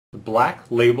The Black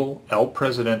Label El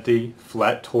Presidente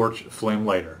Flat Torch Flame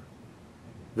Lighter.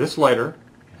 This lighter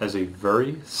has a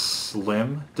very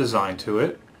slim design to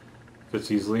it,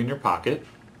 fits easily in your pocket.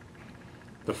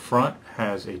 The front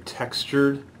has a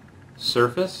textured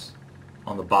surface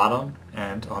on the bottom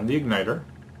and on the igniter.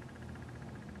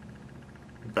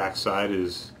 The back side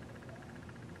is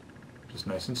just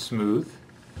nice and smooth.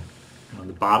 And on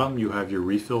the bottom you have your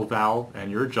refill valve and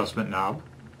your adjustment knob.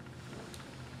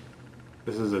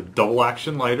 This is a double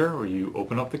action lighter where you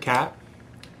open up the cap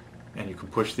and you can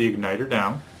push the igniter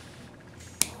down.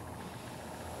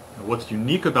 And what's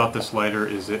unique about this lighter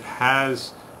is it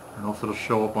has, I don't know if it'll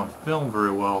show up on film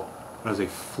very well, it has a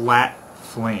flat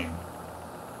flame.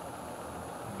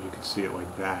 You can see it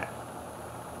like that.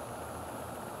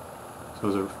 So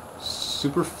it's a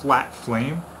super flat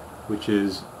flame, which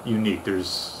is unique.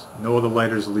 There's no other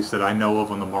lighters, at least that I know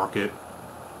of on the market,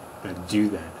 that do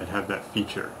that, that have that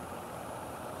feature.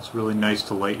 It's really nice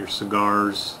to light your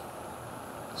cigars,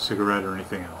 cigarette, or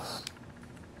anything else.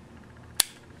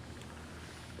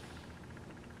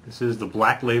 This is the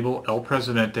Black Label El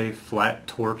Presidente Flat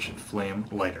Torch Flame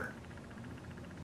Lighter.